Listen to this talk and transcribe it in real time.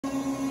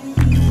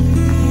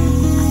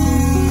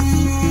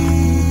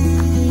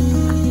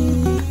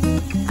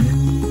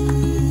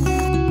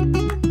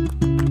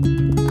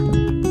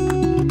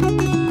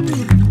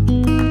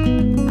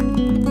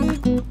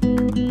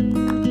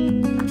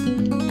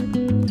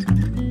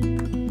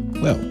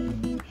Well,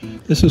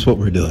 this is what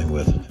we're dealing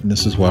with, and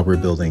this is why we're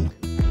building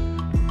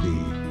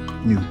the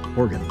new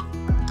organ.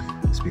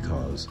 It's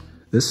because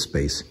this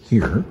space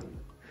here,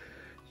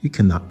 you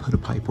cannot put a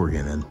pipe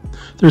organ in.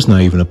 There's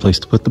not even a place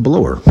to put the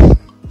blower.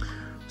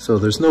 So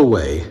there's no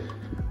way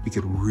we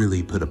could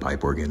really put a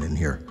pipe organ in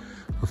here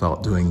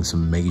without doing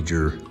some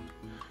major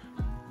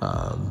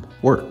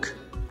work.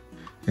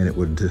 And it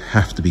would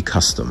have to be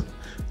custom.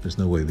 There's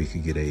no way we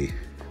could get a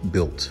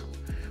built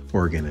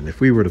organ. And if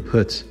we were to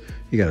put,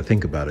 you got to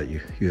think about it,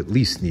 you at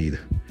least need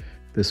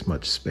this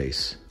much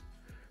space.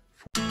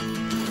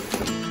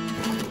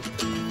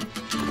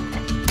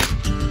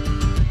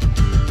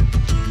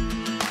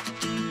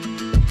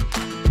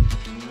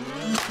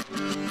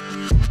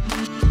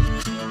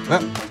 Well,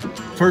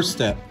 first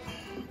step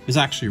is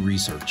actually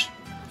research.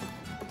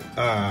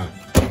 And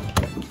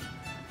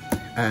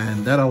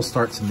that all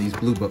starts in these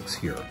blue books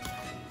here.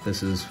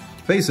 This is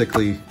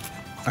basically,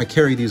 I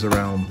carry these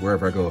around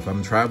wherever I go. If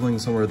I'm traveling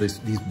somewhere,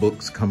 these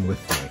books come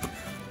with me.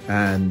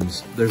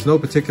 And there's no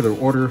particular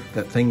order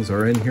that things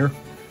are in here.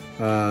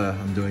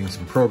 I'm doing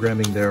some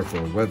programming there for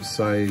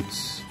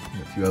websites,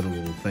 a few other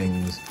little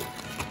things.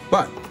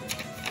 But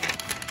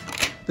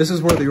this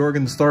is where the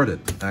organ started,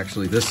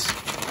 actually, this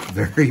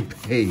very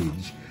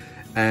page.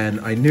 And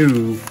I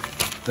knew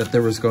that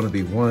there was going to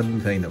be one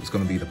thing that was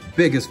going to be the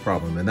biggest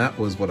problem, and that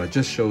was what I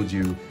just showed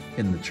you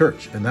in the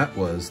church, and that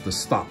was the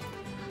stop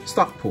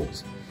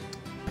pulls.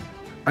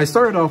 I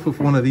started off with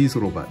one of these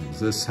little buttons.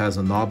 This has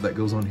a knob that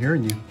goes on here,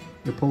 and you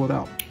pull it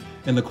out.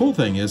 And the cool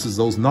thing is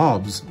those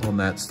knobs on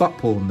that stop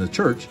pull in the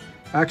church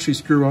actually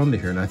screw onto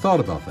here, and I thought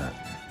about that.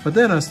 But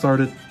then I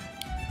started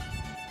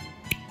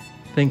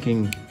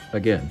thinking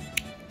again,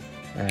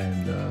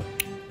 and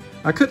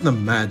I couldn't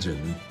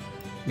imagine,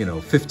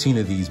 15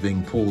 of these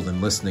being pulled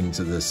and listening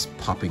to this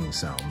popping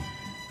sound.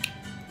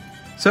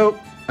 So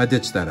I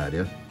ditched that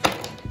idea,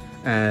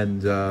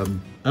 and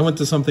I went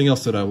to something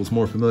else that I was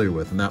more familiar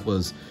with, and that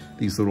was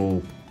these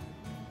little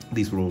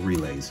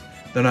relays.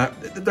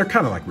 They're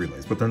kind of like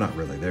relays, but they're not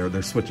really.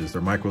 They're switches.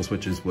 They're micro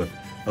switches with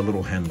a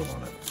little handle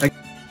on it.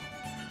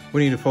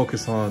 We need to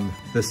focus on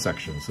this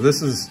section. So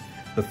this is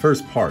the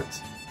first part,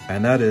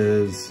 and that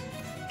is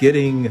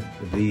getting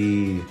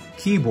the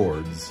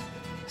keyboards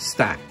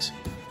stacked.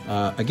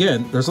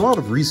 Again, there's a lot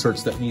of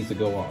research that needs to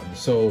go on.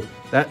 So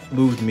that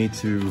moved me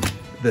to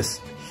this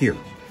here.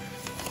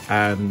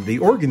 And the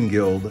Organ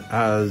Guild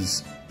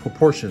has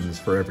proportions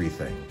for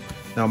everything.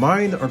 Now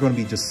mine are going to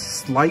be just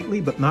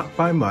slightly, but not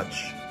by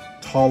much,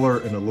 taller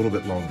and a little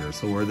bit longer.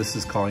 So where this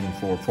is calling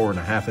for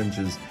 4.5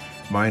 inches,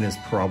 mine is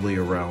probably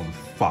around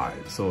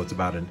 5. So it's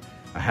about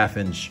a half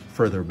inch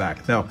further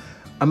back. Now,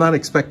 I'm not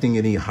expecting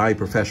any high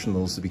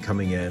professionals to be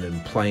coming in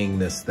and playing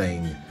this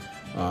thing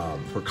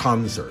for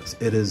concerts.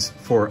 It is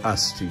for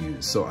us to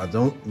use. So I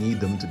don't need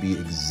them to be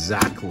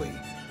exactly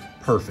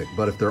perfect,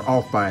 but if they're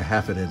off by a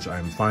half an inch,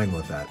 I'm fine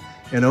with that.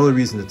 And the only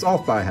reason it's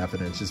off by a half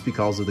an inch is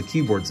because of the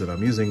keyboards that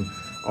I'm using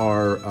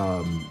are,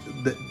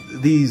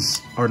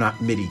 these are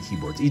not MIDI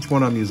keyboards. Each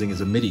one I'm using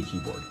is a MIDI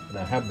keyboard, and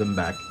I have them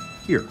back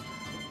here.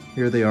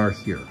 Here they are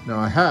here. Now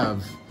I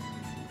have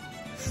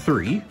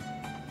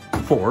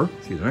four,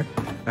 excuse me.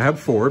 I have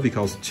 4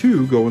 because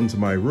 2 go into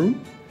my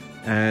room,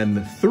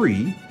 and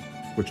 3,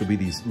 which will be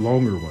these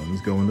longer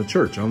ones, go in the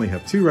church. I only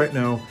have 2 right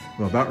now.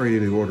 I'm about ready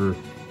to order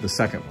the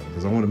second one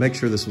because I want to make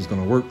sure this was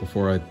going to work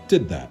before I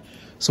did that.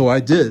 So I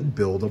did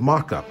build a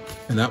mock-up,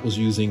 and that was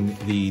using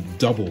the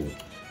double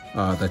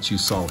that you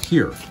saw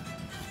here.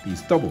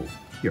 These double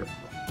here.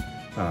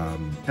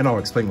 And I'll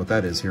explain what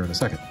that is here in a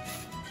second.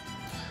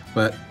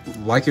 But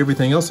like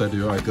everything else I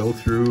do, I go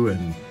through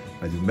and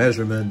I do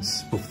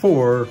measurements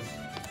before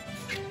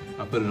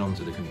I put it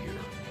onto the computer.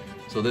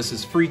 So this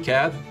is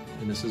FreeCAD,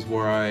 and this is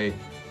where I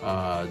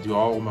do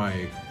all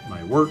my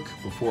work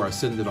before I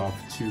send it off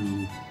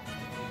to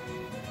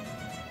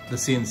the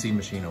CNC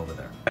machine over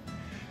there.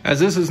 As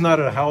this is not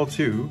a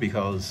how-to,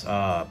 because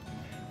I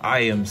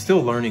am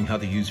still learning how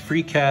to use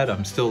FreeCAD,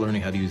 I'm still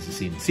learning how to use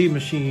the CNC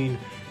machine,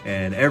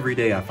 and every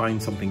day I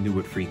find something new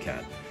with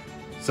FreeCAD.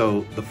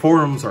 So the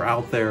forums are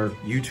out there,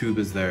 YouTube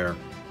is there,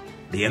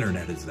 the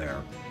internet is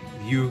there.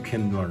 You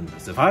can learn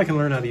this. If I can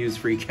learn how to use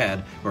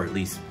FreeCAD, or at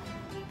least,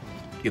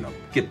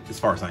 get as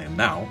far as I am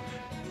now,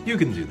 you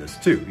can do this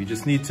too. You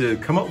just need to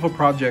come up with a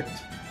project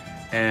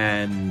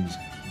and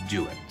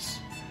do it.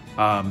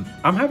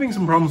 I'm having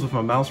some problems with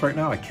my mouse right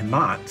now. I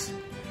cannot.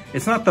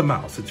 It's not the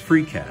mouse, it's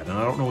FreeCAD, and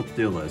I don't know what the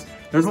deal is.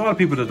 There's a lot of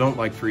people that don't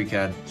like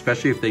FreeCAD,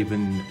 especially if they've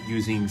been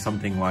using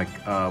something like,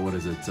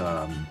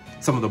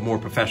 some of the more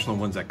professional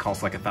ones that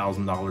cost like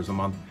 $1,000 a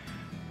month.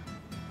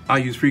 I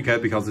use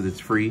FreeCAD because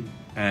it's free,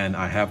 and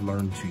I have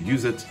learned to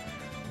use it,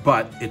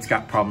 but it's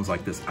got problems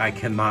like this. I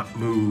cannot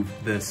move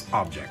this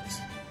object.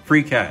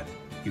 FreeCAD,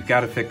 you've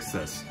got to fix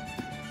this.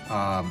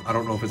 I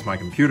don't know if it's my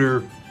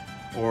computer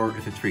or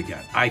if it's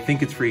FreeCAD. I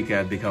think it's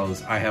FreeCAD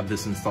because I have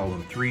this installed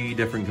on 3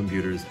 different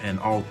computers, and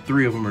all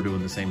 3 of them are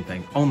doing the same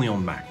thing, only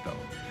on Mac though.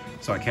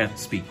 So I can't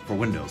speak for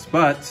Windows,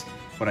 but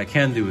what I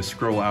can do is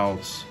scroll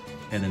out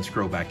and then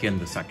scroll back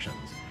into sections.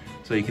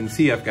 So you can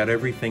see I've got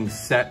everything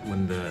set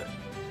when the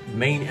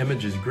main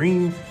image is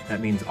green. That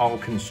means all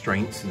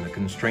constraints, and the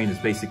constraint is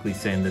basically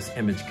saying this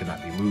image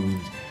cannot be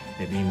moved.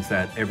 It means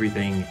that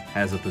everything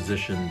has a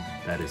position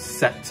that is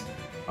set.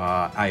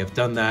 I have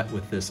done that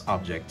with this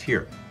object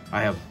here.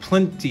 I have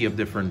plenty of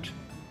different,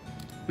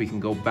 we can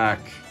go back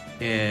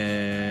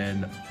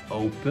and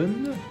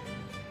open,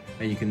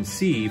 and you can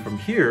see from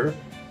here,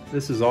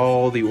 this is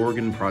all the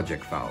organ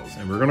project files.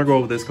 And we're gonna go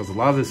over this because a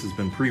lot of this has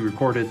been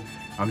pre-recorded.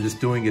 I'm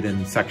just doing it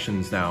in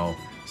sections now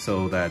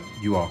so that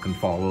you all can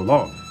follow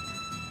along.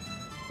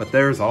 But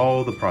there's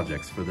all the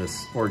projects for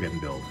this organ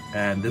build.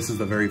 And this is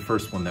the very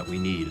first one that we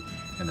need,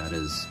 and that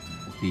is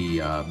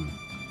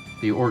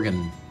the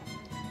organ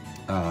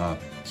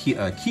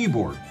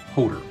keyboard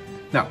holder.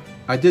 Now,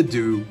 I did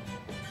do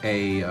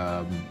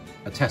a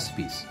test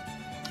piece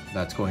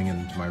that's going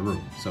into my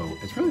room. So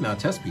it's really not a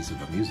test piece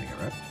if I'm using it,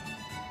 right?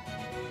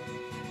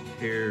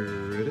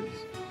 Here it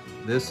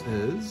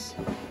is.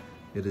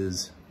 It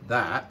is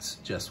that,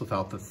 just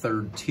without the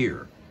third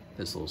tier,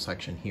 this little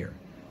section here.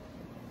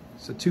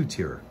 It's a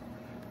 2-tier.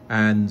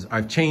 And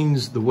I've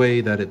changed the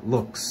way that it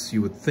looks.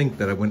 You would think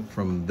that I went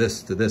from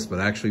this to this, but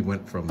I actually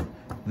went from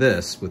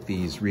this with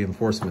these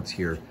reinforcements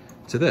here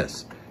to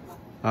this.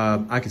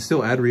 I can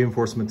still add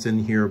reinforcements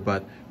in here,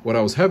 but what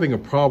I was having a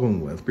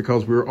problem with,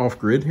 because we were off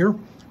grid here,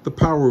 the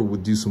power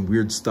would do some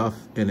weird stuff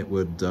and it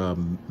would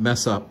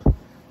mess up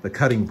the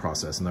cutting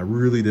process. And I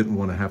really didn't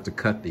want to have to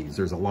cut these.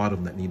 There's a lot of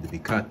them that need to be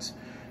cut.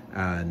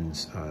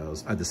 And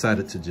I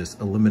decided to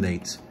just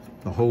eliminate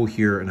the hole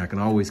here, and I can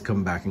always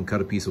come back and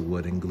cut a piece of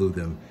wood and glue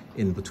them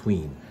in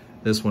between.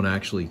 This one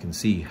actually, you can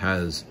see,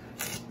 has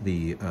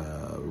the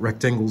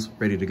rectangles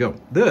ready to go.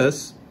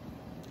 This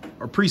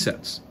are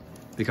presets,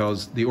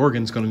 because the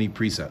organ's going to need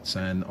presets.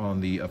 And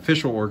on the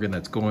official organ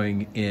that's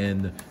going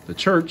in the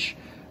church,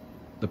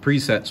 the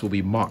presets will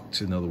be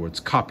mocked, in other words,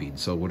 copied.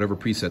 So whatever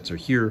presets are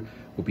here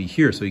will be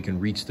here, so you can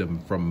reach them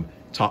from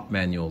top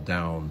manual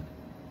down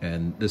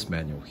and this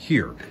manual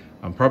here.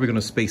 I'm probably going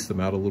to space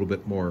them out a little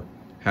bit more,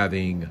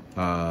 having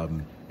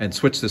and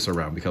switch this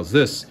around, because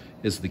this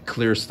is the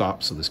clear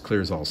stop, so this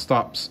clears all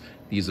stops.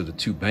 These are the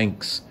 2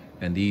 banks,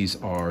 and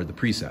these are the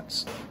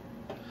presets.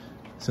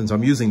 Since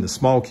I'm using the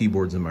small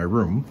keyboards in my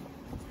room,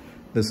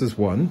 this is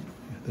one.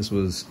 This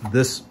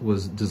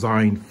was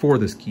designed for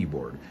this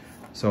keyboard.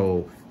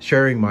 So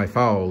sharing my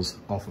files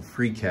off of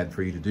FreeCAD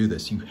for you to do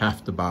this, you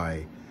have to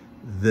buy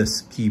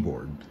this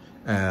keyboard.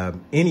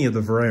 Any of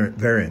the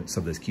variants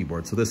of this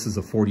keyboard. So this is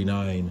a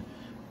 49,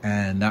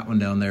 and that one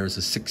down there is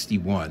a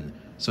 61.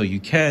 So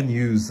you can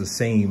use the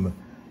same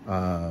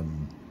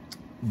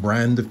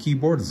brand of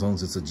keyboard as long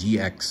as it's a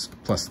GX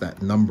plus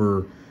that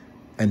number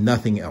and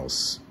nothing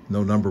else.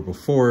 No number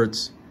before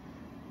it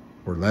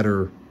or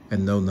letter,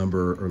 and no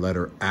number or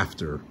letter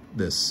after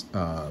this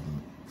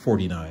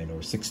 49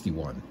 or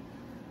 61.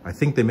 I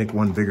think they make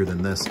one bigger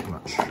than this, I'm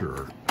not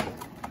sure.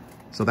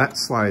 So that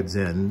slides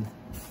in.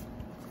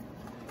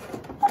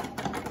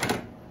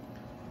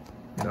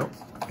 Nope,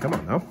 come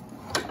on now.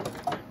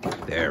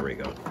 There we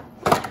go.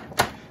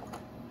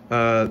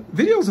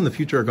 Videos in the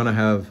future are gonna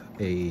have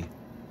a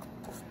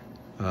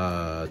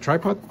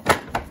tripod.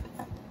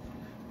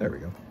 There we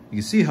go. You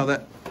can see how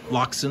that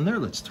locks in there.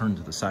 Let's turn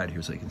to the side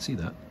here so you can see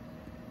that.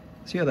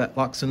 See how that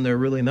locks in there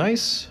really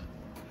nice?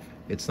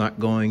 It's not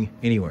going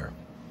anywhere.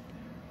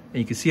 And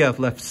you can see I've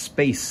left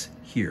space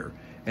here,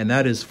 and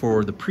that is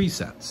for the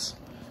presets.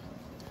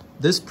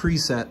 This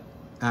preset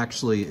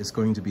actually is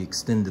going to be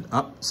extended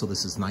up, so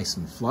this is nice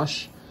and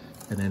flush,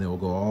 and then it will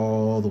go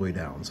all the way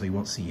down, so you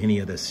won't see any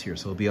of this here.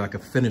 So it'll be like a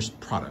finished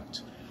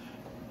product.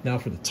 Now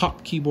for the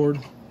top keyboard.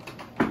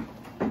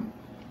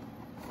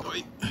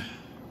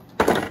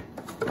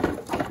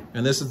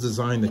 And this is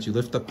designed that you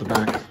lift up the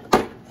back,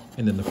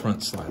 and then the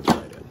front slides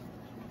right in.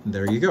 And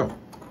there you go.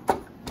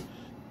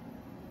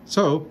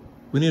 So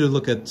we need to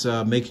look at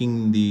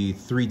making the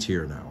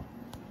 3-tier now.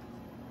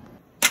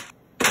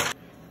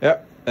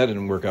 Yep, that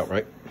didn't work out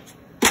right.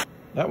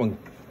 That one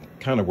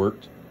kind of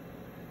worked.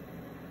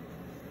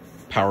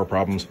 Power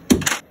problems.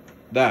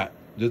 That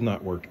did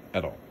not work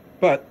at all.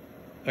 But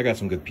I got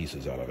some good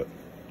pieces out of it.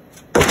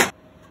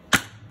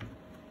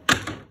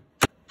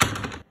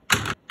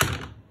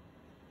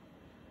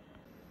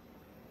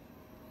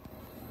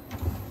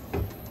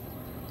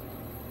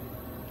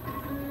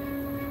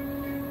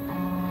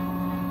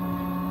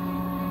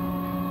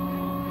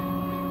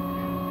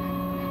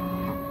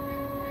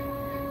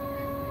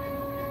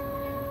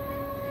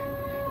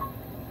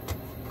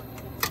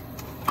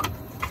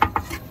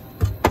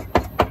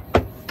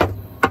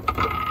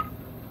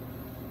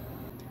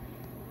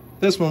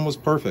 This one was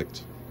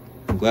perfect.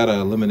 I'm glad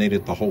I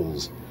eliminated the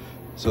holes.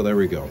 So there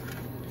we go.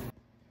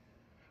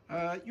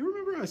 You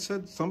remember I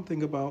said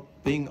something about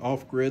being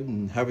off-grid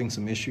and having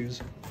some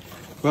issues?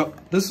 Well,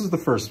 this is the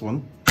first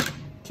one.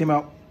 Came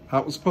out how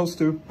it was supposed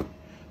to,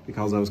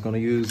 because I was going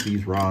to use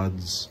these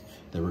rods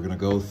that were going to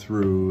go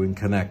through and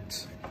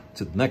connect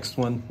to the next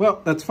one.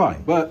 Well, that's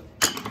fine, but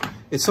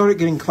it started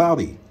getting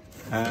cloudy,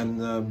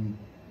 and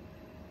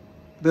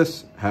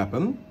this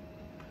happened.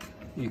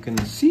 You can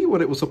see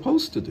what it was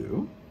supposed to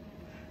do.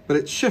 but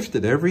it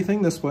shifted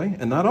everything this way.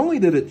 And not only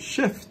did it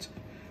shift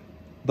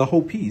the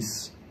whole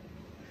piece,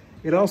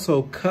 it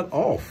also cut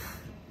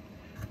off.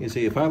 You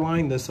see, if I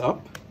line this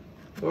up,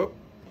 oh,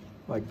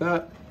 like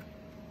that,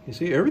 you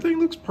see, everything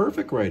looks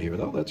perfect right here,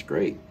 though. That's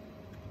great.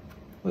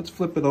 Let's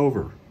flip it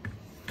over.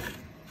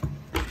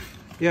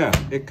 Yeah,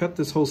 it cut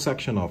this whole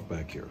section off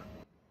back here.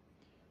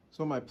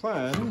 So my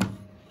plan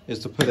is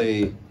to put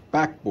a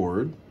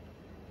backboard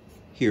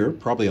here,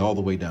 probably all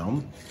the way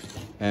down,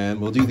 and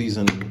we'll do these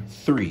in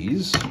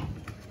 3s.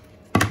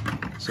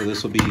 So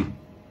this will be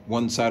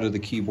one side of the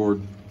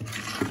keyboard,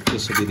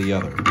 this will be the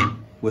other.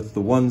 With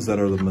the ones that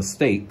are the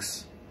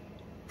mistakes,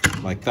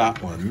 like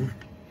that one,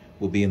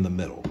 will be in the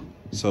middle,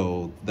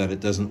 so that it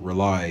doesn't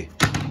rely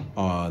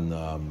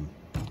on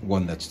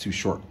one that's too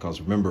short,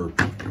 because remember,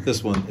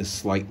 this one is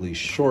slightly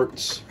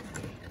short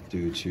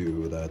due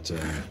to that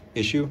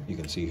issue. You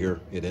can see here,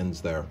 it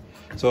ends there.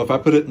 So if I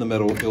put it in the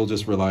middle, it'll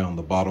just rely on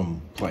the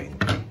bottom plane.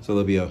 So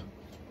there'll be a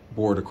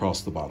board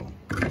across the bottom.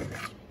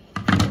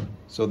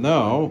 So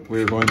now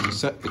we're going to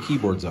set the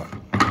keyboards up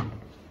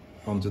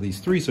onto these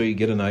 3 so you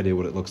get an idea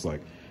what it looks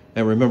like.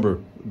 And remember,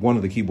 one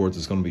of the keyboards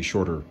is going to be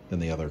shorter than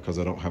the other because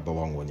I don't have the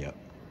long one yet.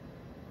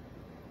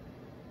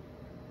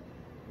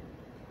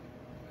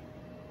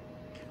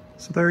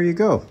 So there you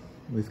go.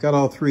 We've got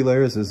all 3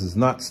 layers. This is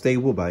not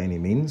stable by any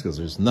means because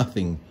there's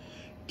nothing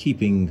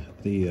keeping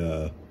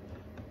the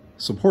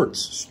supports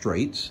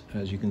straight.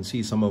 As you can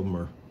see, some of them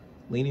are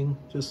leaning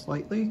just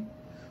slightly,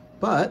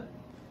 but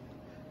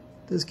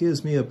this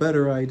gives me a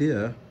better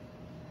idea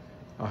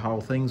of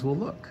how things will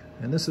look.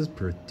 And this is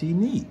pretty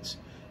neat.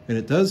 And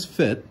it does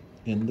fit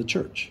in the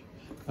church.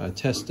 I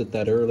tested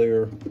that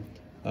earlier.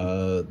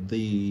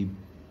 The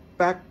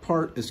back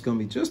part is going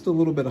to be just a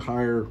little bit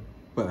higher,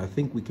 but I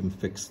think we can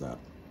fix that.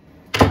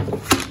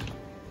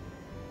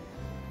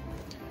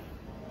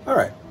 All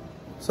right,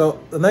 so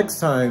the next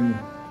time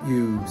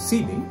you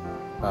see me,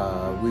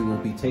 we will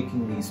be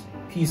taking these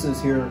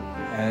pieces here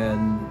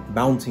and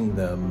mounting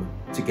them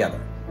together,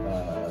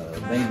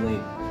 mainly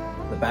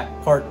the back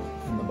part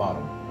and the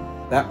bottom.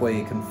 That way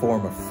it can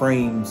form a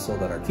frame so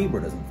that our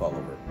keyboard doesn't fall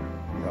over.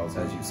 Because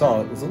as you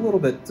saw, it was a little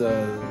bit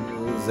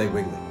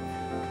wiggly.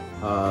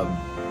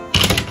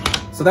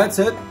 So that's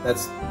it.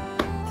 That's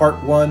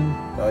part 1.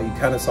 You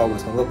kind of saw what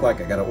it's going to look like.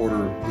 I got to order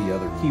the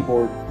other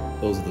keyboard.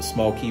 Those are the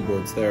small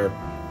keyboards there,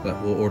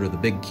 but we'll order the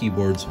big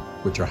keyboards,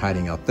 which are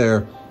hiding out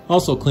there.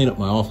 Also clean up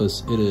my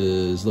office. It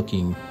is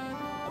looking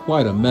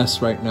quite a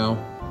mess right now.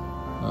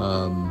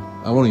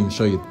 I won't even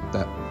show you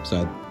that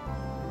side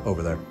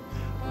over there.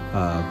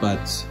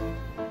 But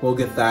we'll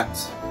get that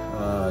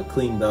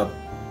cleaned up,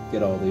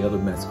 get all the other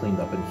mess cleaned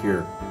up in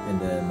here, and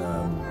then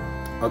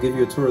I'll give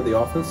you a tour of the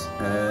office,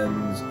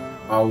 and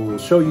I will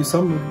show you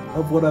some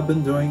of what I've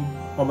been doing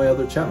on my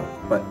other channel.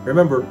 But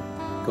remember,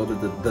 go to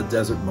the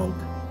Desert Monk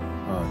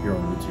here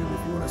on YouTube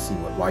if you want to see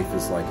what life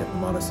is like at the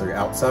monastery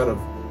outside of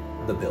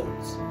the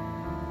builds.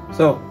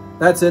 So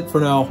that's it for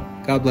now.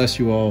 God bless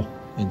you all,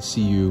 and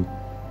see you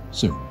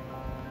soon.